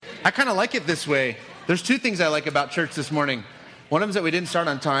I kind of like it this way. There's two things I like about church this morning. One of them is that we didn't start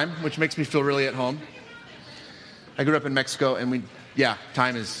on time, which makes me feel really at home. I grew up in Mexico, and we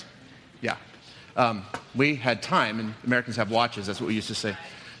had time, and Americans have watches. That's what we used to say.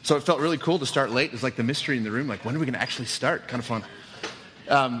 So it felt really cool to start late. It was like the mystery in the room, like when are we going to actually start? Kind of fun.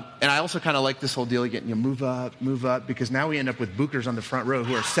 And I also kind of like this whole deal of getting you move up, because now we end up with bookers on the front row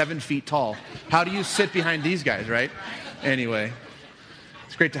who are 7 feet tall. How do you sit behind these guys, right? Anyway,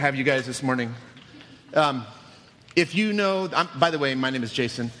 it's great to have you guys this morning. If you know, by the way, my name is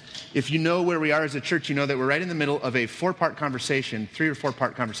Jason. If you know where we are as a church, you know that we're right in the middle of a 3 or 4 part conversation.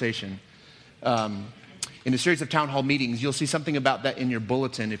 In a series of town hall meetings. You'll see something about that in your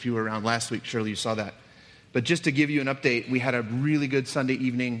bulletin. If you were around last week, surely you saw that. But just to give you an update, we had a really good Sunday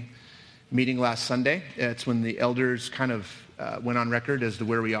evening meeting last Sunday. It's when the elders kind of went on record as to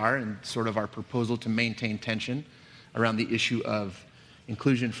where we are and sort of our proposal to maintain tension around the issue of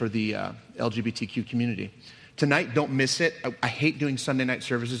inclusion for the LGBTQ community. Tonight, don't miss it. I hate doing Sunday night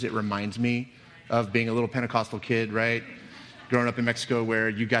services. It reminds me of being a little Pentecostal kid, right? Growing up in Mexico, where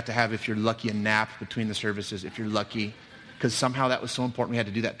you got to have, if you're lucky, a nap between the services, if you're lucky, because somehow that was so important. We had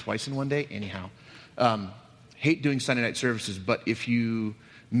to do that twice in one day. Anyhow, hate doing Sunday night services, but if you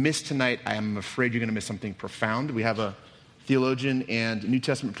miss tonight, I am afraid you're going to miss something profound. We have a theologian and New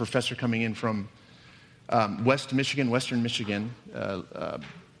Testament professor coming in from Western Michigan,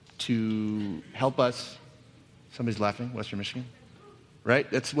 to help us. Somebody's laughing. Western Michigan, right?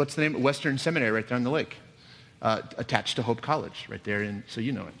 That's what's the name? Western Seminary, right there on the lake. Attached to Hope College right there, so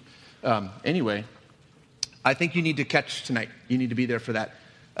you know it. Anyway, I think you need to catch tonight. You need to be there for that.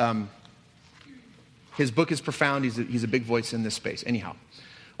 His book is profound. He's a big voice in this space. Anyhow,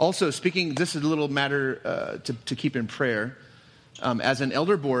 also speaking, this is a little matter to keep in prayer. As an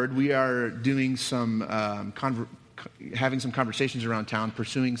elder board, we are doing some having some conversations around town,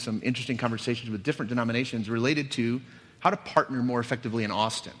 pursuing some interesting conversations with different denominations related to how to partner more effectively in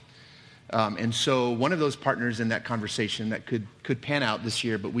Austin. And so one of those partners in that conversation that could pan out this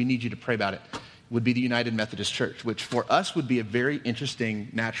year, but we need you to pray about it, would be the United Methodist Church, which for us would be a very interesting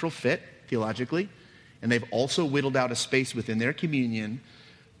natural fit theologically. And they've also whittled out a space within their communion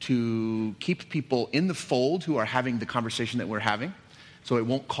to keep people in the fold who are having the conversation that we're having. So it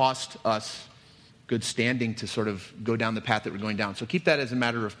won't cost us good standing to sort of go down the path that we're going down. So keep that as a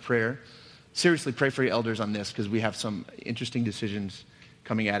matter of prayer. Seriously, pray for your elders on this, because we have some interesting decisions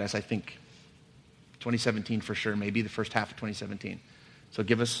coming at us, I think 2017 for sure, maybe the first half of 2017. So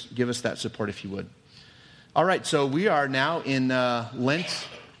give us that support if you would. All right, so we are now in Lent,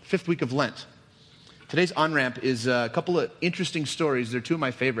 5th week of Lent. Today's on-ramp is a couple of interesting stories. They're two of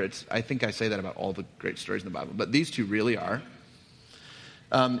my favorites. I think I say that about all the great stories in the Bible, but these two really are.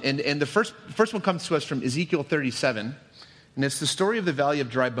 And the first one comes to us from Ezekiel 37, and it's the story of the Valley of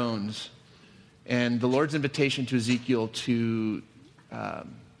Dry Bones and the Lord's invitation to Ezekiel to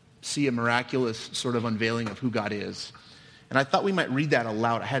see a miraculous sort of unveiling of who God is. And I thought we might read that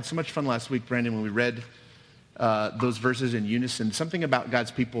aloud. I had so much fun last week, Brandon, when we read those verses in unison. Something about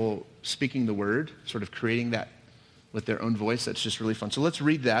God's people speaking the word, sort of creating that with their own voice. That's just really fun. So let's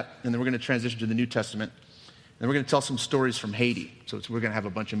read that, and then we're going to transition to the New Testament. And we're going to tell some stories from Haiti. So we're going to have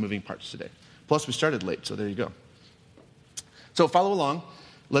a bunch of moving parts today. Plus, we started late, so there you go. So follow along.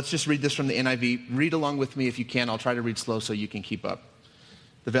 Let's just read this from the NIV. Read along with me if you can. I'll try to read slow so you can keep up.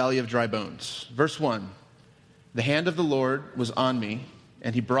 The Valley of Dry Bones. Verse 1. The hand of the Lord was on me,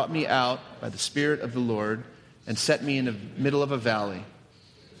 and he brought me out by the Spirit of the Lord and set me in the middle of a valley.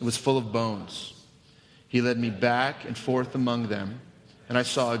 It was full of bones. He led me back and forth among them, and I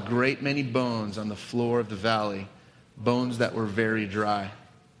saw a great many bones on the floor of the valley, bones that were very dry.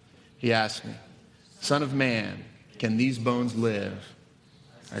 He asked me, Son of man, can these bones live?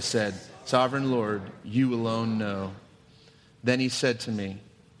 I said, Sovereign Lord, you alone know. Then he said to me,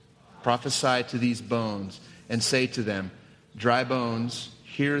 Prophesy to these bones and say to them, Dry bones,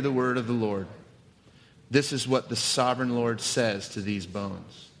 hear the word of the Lord. This is what the Sovereign Lord says to these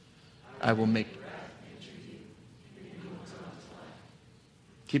bones. I will make...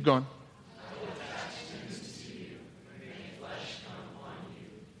 Keep going.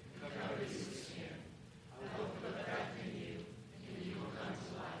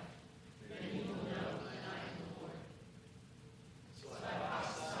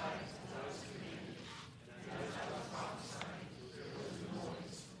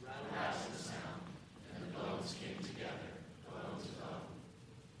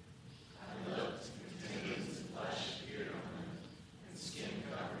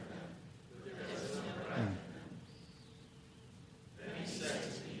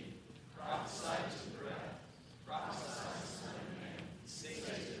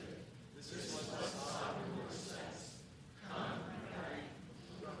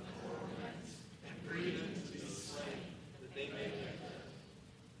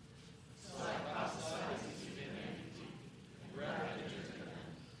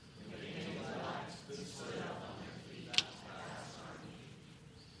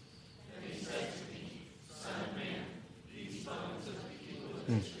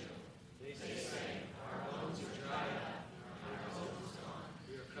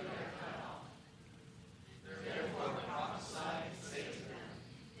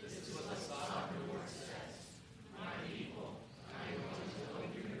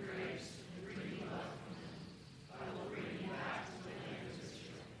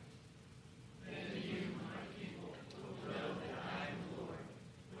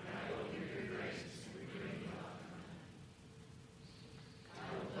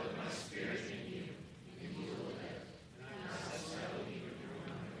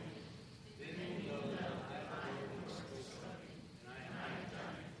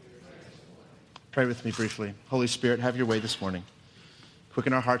 Pray with me briefly. Holy Spirit, have your way this morning.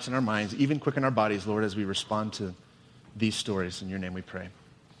 Quicken our hearts and our minds, even quicken our bodies, Lord, as we respond to these stories. In your name we pray.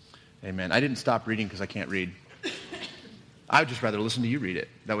 Amen. I didn't stop reading because I can't read. I would just rather listen to you read it.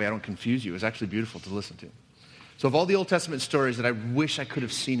 That way I don't confuse you. It's actually beautiful to listen to. So of all the Old Testament stories that I wish I could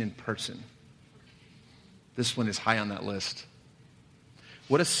have seen in person, this one is high on that list.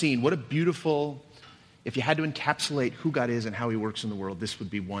 What a scene. What a beautiful, if you had to encapsulate who God is and how he works in the world, this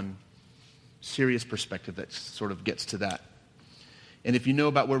would be one serious perspective that sort of gets to that. And if you know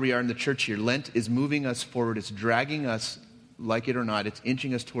about where we are in the church here, Lent is moving us forward. It's dragging us, like it or not, it's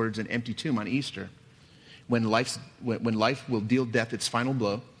inching us towards an empty tomb on Easter, when life will deal death its final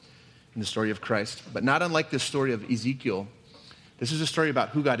blow in the story of Christ. But not unlike the story of Ezekiel, this is a story about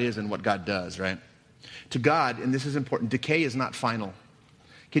who God is and what God does, right? To God, and this is important, decay is not final.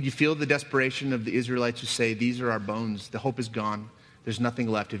 Could you feel the desperation of the Israelites who say, these are our bones, the hope is gone, there's nothing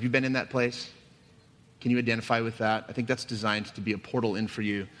left. Have you been in that place? Can you identify with that? I think that's designed to be a portal in for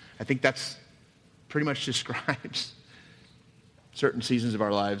you. I think that's pretty much describes certain seasons of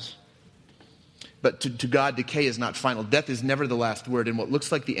our lives. But to God, decay is not final. Death is never the last word, and what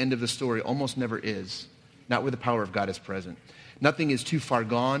looks like the end of the story almost never is. Not where the power of God is present. Nothing is too far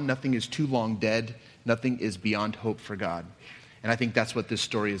gone. Nothing is too long dead. Nothing is beyond hope for God. And I think that's what this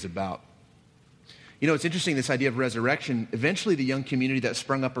story is about. You know, it's interesting, this idea of resurrection. Eventually, the young community that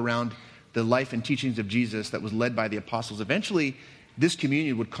sprung up around the life and teachings of Jesus that was led by the apostles, eventually, this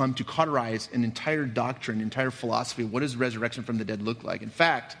community would come to cauterize an entire doctrine, an entire philosophy. What does resurrection from the dead look like? In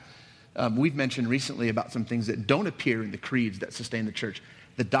fact, we've mentioned recently about some things that don't appear in the creeds that sustain the church.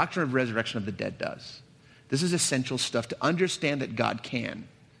 The doctrine of resurrection of the dead does. This is essential stuff. To understand that God can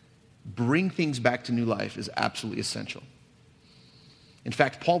bring things back to new life is absolutely essential. In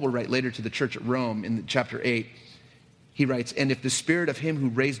fact, Paul will write later to the church at Rome in chapter 8. He writes, and if the spirit of him who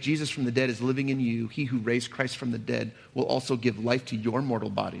raised Jesus from the dead is living in you, he who raised Christ from the dead will also give life to your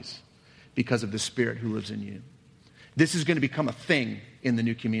mortal bodies because of the spirit who lives in you. This is going to become a thing in the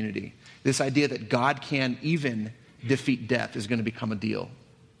new community. This idea that God can even defeat death is going to become a deal.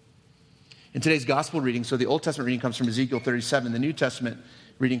 In today's gospel reading, so the Old Testament reading comes from Ezekiel 37. The New Testament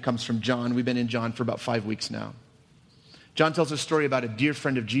reading comes from John. We've been in John for about 5 weeks now. John tells a story about a dear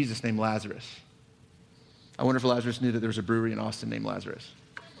friend of Jesus named Lazarus. I wonder if Lazarus knew that there was a brewery in Austin named Lazarus.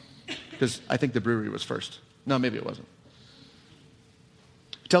 Because I think the brewery was first. No, maybe it wasn't.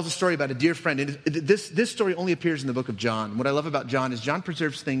 He tells a story about a dear friend. And this story only appears in the book of John. What I love about John is John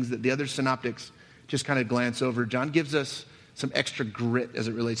preserves things that the other synoptics just kind of glance over. John gives us some extra grit as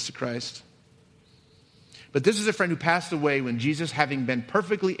it relates to Christ. But this is a friend who passed away when Jesus, having been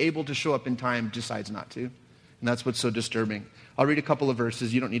perfectly able to show up in time, decides not to. And that's what's so disturbing. I'll read a couple of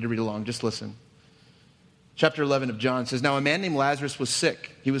verses. You don't need to read along. Just listen. Chapter 11 of John says, now a man named Lazarus was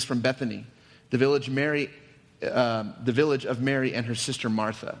sick. He was from Bethany, the village of Mary and her sister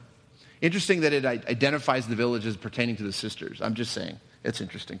Martha. Interesting that it identifies the village as pertaining to the sisters. I'm just saying. It's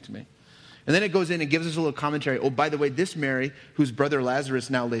interesting to me. And then it goes in and gives us a little commentary. Oh, by the way, this Mary, whose brother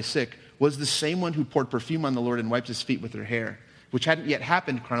Lazarus now lay sick, was the same one who poured perfume on the Lord and wiped his feet with her hair, which hadn't yet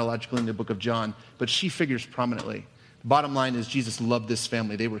happened chronologically in the book of John, but she figures prominently. The bottom line is Jesus loved this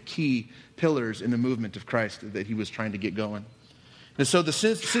family. They were key pillars in the movement of Christ that he was trying to get going. And so the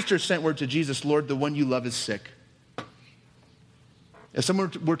sisters sent word to Jesus, Lord, the one you love is sick. If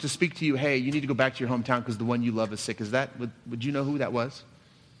someone were to speak to you, hey, you need to go back to your hometown because the one you love is sick, would you know who that was?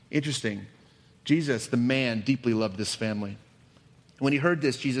 Interesting. Jesus, the man, deeply loved this family. When he heard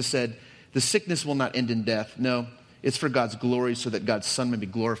this, Jesus said, the sickness will not end in death. No, it's for God's glory so that God's Son may be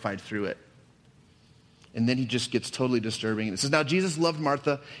glorified through it. And then he just gets totally disturbing. It says, now Jesus loved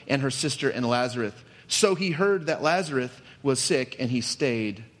Martha and her sister and Lazarus. So he heard that Lazarus was sick and he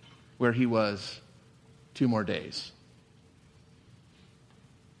stayed where he was 2 more days.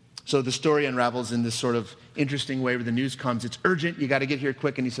 So the story unravels in this sort of interesting way where the news comes. It's urgent. You got to get here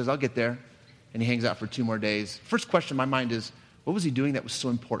quick. And he says, I'll get there. And he hangs out for 2 more days. First question in my mind is, what was he doing that was so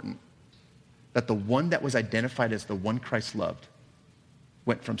important? That the one that was identified as the one Christ loved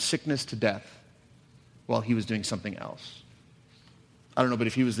went from sickness to death while he was doing something else. I don't know, but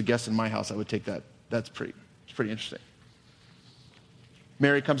if he was the guest in my house, I would take that. It's pretty interesting.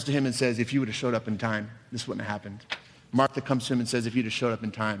 Mary comes to him and says, if you would have showed up in time, this wouldn't have happened. Martha comes to him and says, if you'd have showed up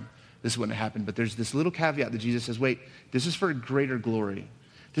in time, this wouldn't have happened. But there's this little caveat that Jesus says, wait, this is for a greater glory.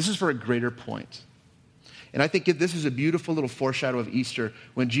 This is for a greater point. And I think this is a beautiful little foreshadow of Easter,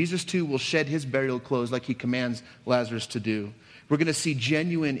 when Jesus too will shed his burial clothes like he commands Lazarus to do. We're going to see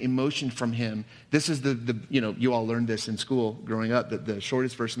genuine emotion from him. This is you all learned this in school growing up, that the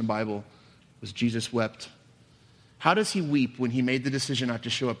shortest verse in the Bible was Jesus wept. How does he weep when he made the decision not to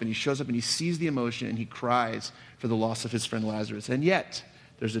show up, and he shows up and he sees the emotion and he cries for the loss of his friend Lazarus? And yet,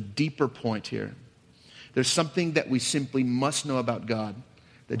 there's a deeper point here. There's something that we simply must know about God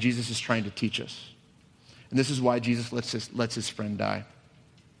that Jesus is trying to teach us. And this is why Jesus lets his friend die.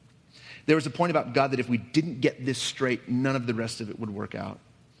 There was a point about God that if we didn't get this straight, none of the rest of it would work out.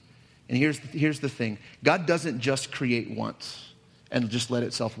 And here's the thing. God doesn't just create once and just let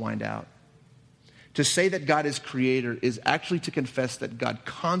itself wind out. To say that God is creator is actually to confess that God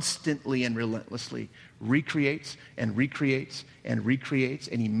constantly and relentlessly recreates and recreates and recreates,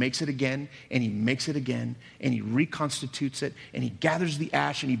 and he makes it again, and he makes it again, and he reconstitutes it, and he gathers the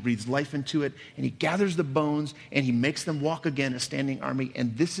ash and he breathes life into it, and he gathers the bones and he makes them walk again, a standing army.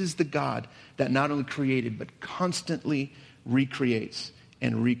 And this is the God that not only created but constantly recreates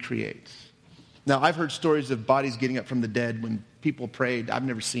and recreates. Now, I've heard stories of bodies getting up from the dead when people prayed. I've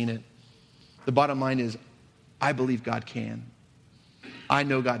never seen it. The bottom line is, I believe God can. I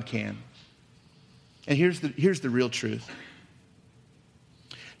know God can. And here's the real truth.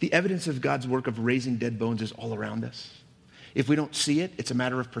 The evidence of God's work of raising dead bones is all around us. If we don't see it, it's a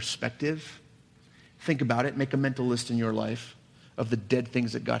matter of perspective. Think about it. Make a mental list in your life of the dead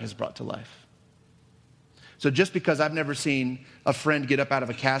things that God has brought to life. So just because I've never seen a friend get up out of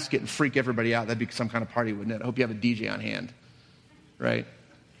a casket and freak everybody out, that'd be some kind of party, wouldn't it? I hope you have a DJ on hand, right?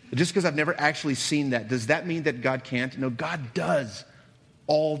 But just because I've never actually seen that, does that mean that God can't? No, God does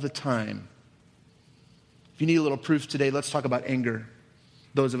all the time. If you need a little proof today, let's talk about anger.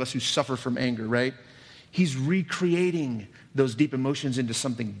 Those of us who suffer from anger, right? He's recreating those deep emotions into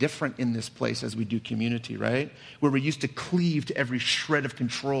something different in this place as we do community, right? Where we used to cleave to every shred of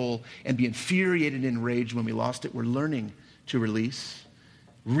control and be infuriated and enraged when we lost it, we're learning to release,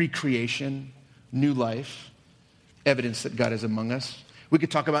 recreation, new life, evidence that God is among us. We could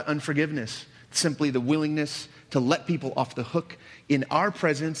talk about unforgiveness, simply the willingness to let people off the hook in our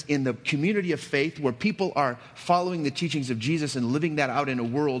presence, in the community of faith where people are following the teachings of Jesus and living that out in a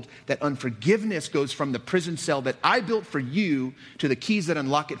world that unforgiveness goes from the prison cell that I built for you to the keys that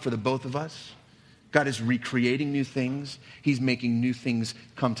unlock it for the both of us. God is recreating new things. He's making new things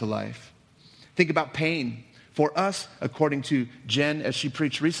come to life. Think about pain. For us, according to Jen, as she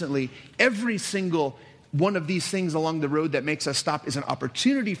preached recently, every single one of these things along the road that makes us stop is an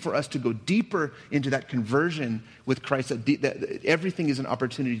opportunity for us to go deeper into that conversion with Christ. That everything is an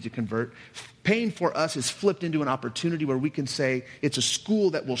opportunity to convert. Pain for us is flipped into an opportunity where we can say it's a school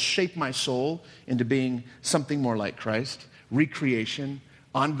that will shape my soul into being something more like Christ. Recreation,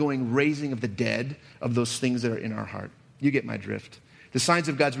 ongoing raising of the dead of those things that are in our heart. You get my drift. The signs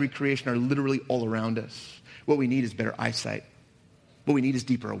of God's recreation are literally all around us. What we need is better eyesight. What we need is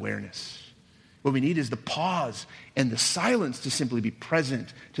deeper awareness. What we need is the pause and the silence to simply be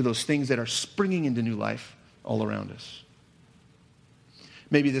present to those things that are springing into new life all around us.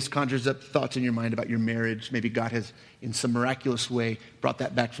 Maybe this conjures up thoughts in your mind about your marriage. Maybe God has, in some miraculous way, brought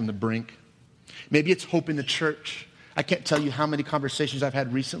that back from the brink. Maybe it's hope in the church. I can't tell you how many conversations I've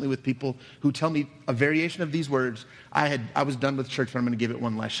had recently with people who tell me a variation of these words. I was done with church, but I'm going to give it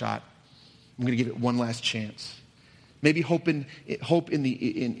one last shot. I'm going to give it one last chance. Maybe hope in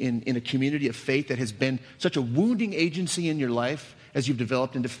a community of faith that has been such a wounding agency in your life as you've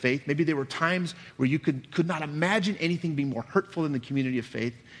developed into faith. Maybe there were times where you could not imagine anything being more hurtful in the community of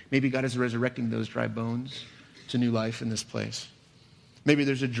faith. Maybe God is resurrecting those dry bones to new life in this place. Maybe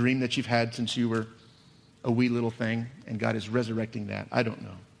there's a dream that you've had since you were a wee little thing, and God is resurrecting that. I don't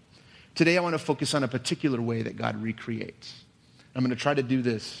know. Today I want to focus on a particular way that God recreates. I'm going to try to do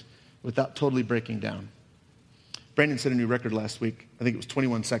this without totally breaking down. Brandon set a new record last week. I think it was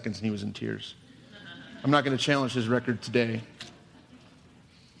 21 seconds and he was in tears. I'm not going to challenge his record today.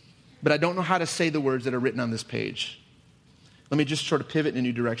 But I don't know how to say the words that are written on this page. Let me just sort of pivot in a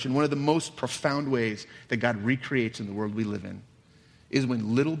new direction. One of the most profound ways that God recreates in the world we live in is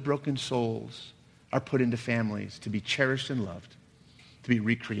when little broken souls are put into families to be cherished and loved, to be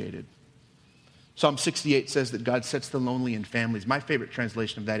recreated. Psalm 68 says that God sets the lonely in families. My favorite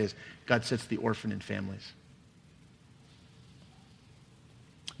translation of that is God sets the orphan in families.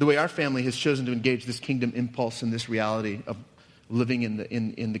 The way our family has chosen to engage this kingdom impulse and this reality of living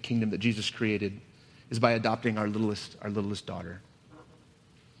in the kingdom that Jesus created is by adopting our littlest daughter.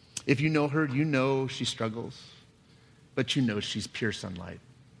 If you know her, you know she struggles, but you know she's pure sunlight.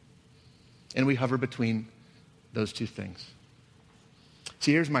 And we hover between those two things.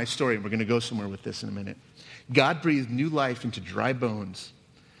 See, here's my story, and we're going to go somewhere with this in a minute. God breathed new life into dry bones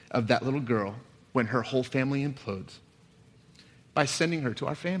of that little girl when her whole family implodes by sending her to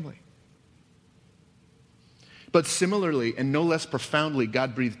our family. But similarly, and no less profoundly,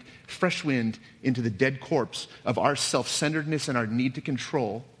 God breathed fresh wind into the dead corpse of our self-centeredness and our need to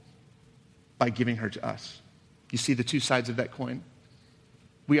control by giving her to us. You see the two sides of that coin?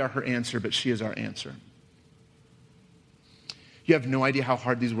 We are her answer, but she is our answer. You have no idea how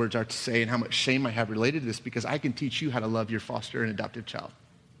hard these words are to say and how much shame I have related to this, because I can teach you how to love your foster and adoptive child.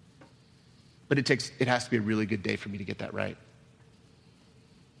 But it has to be a really good day for me to get that right.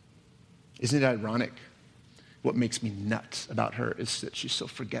 Isn't it ironic? What makes me nuts about her is that she's so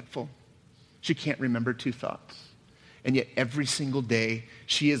forgetful. She can't remember two thoughts. And yet every single day,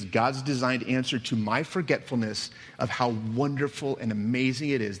 she is God's designed answer to my forgetfulness of how wonderful and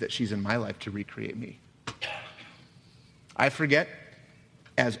amazing it is that she's in my life to recreate me. I forget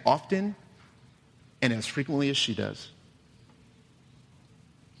as often and as frequently as she does.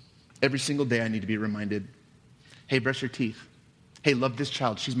 Every single day I need to be reminded, hey, brush your teeth. Hey, love this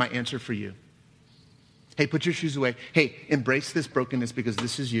child. She's my answer for you. Hey, put your shoes away. Hey, embrace this brokenness because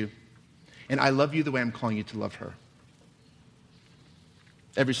this is you. And I love you the way I'm calling you to love her.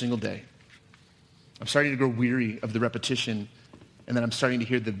 Every single day. I'm starting to grow weary of the repetition, and then I'm starting to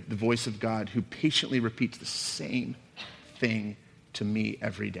hear the voice of God who patiently repeats the same thing to me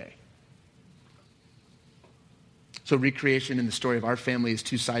every day. So recreation in the story of our family is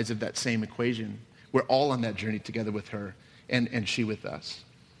two sides of that same equation. We're all on that journey together with her and she with us.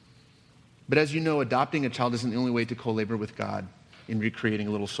 But as you know, adopting a child isn't the only way to co-labor with God in recreating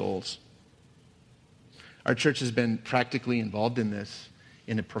little souls. Our church has been practically involved in this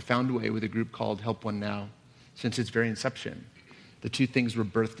in a profound way with a group called Help One Now since its very inception. The two things were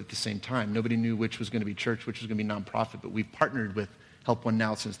birthed at the same time. Nobody knew which was going to be church, which was going to be nonprofit, but we've partnered with Help One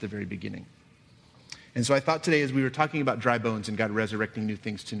Now since the very beginning. And so I thought today, as we were talking about dry bones and God resurrecting new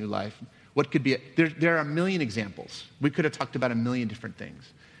things to new life, what could be there are a million examples. We could have talked about a million different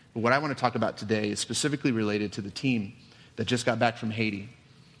things. But what I want to talk about today is specifically related to the team that just got back from Haiti.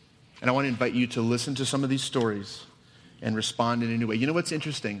 And I want to invite you to listen to some of these stories and respond in a new way. You know what's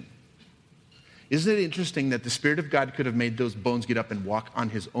interesting? Isn't it interesting that the Spirit of God could have made those bones get up and walk on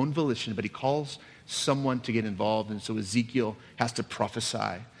his own volition, but he calls someone to get involved, and so Ezekiel has to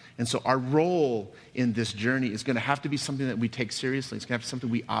prophesy. And so our role in this journey is going to have to be something that we take seriously. It's going to have to be something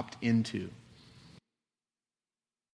we opt into.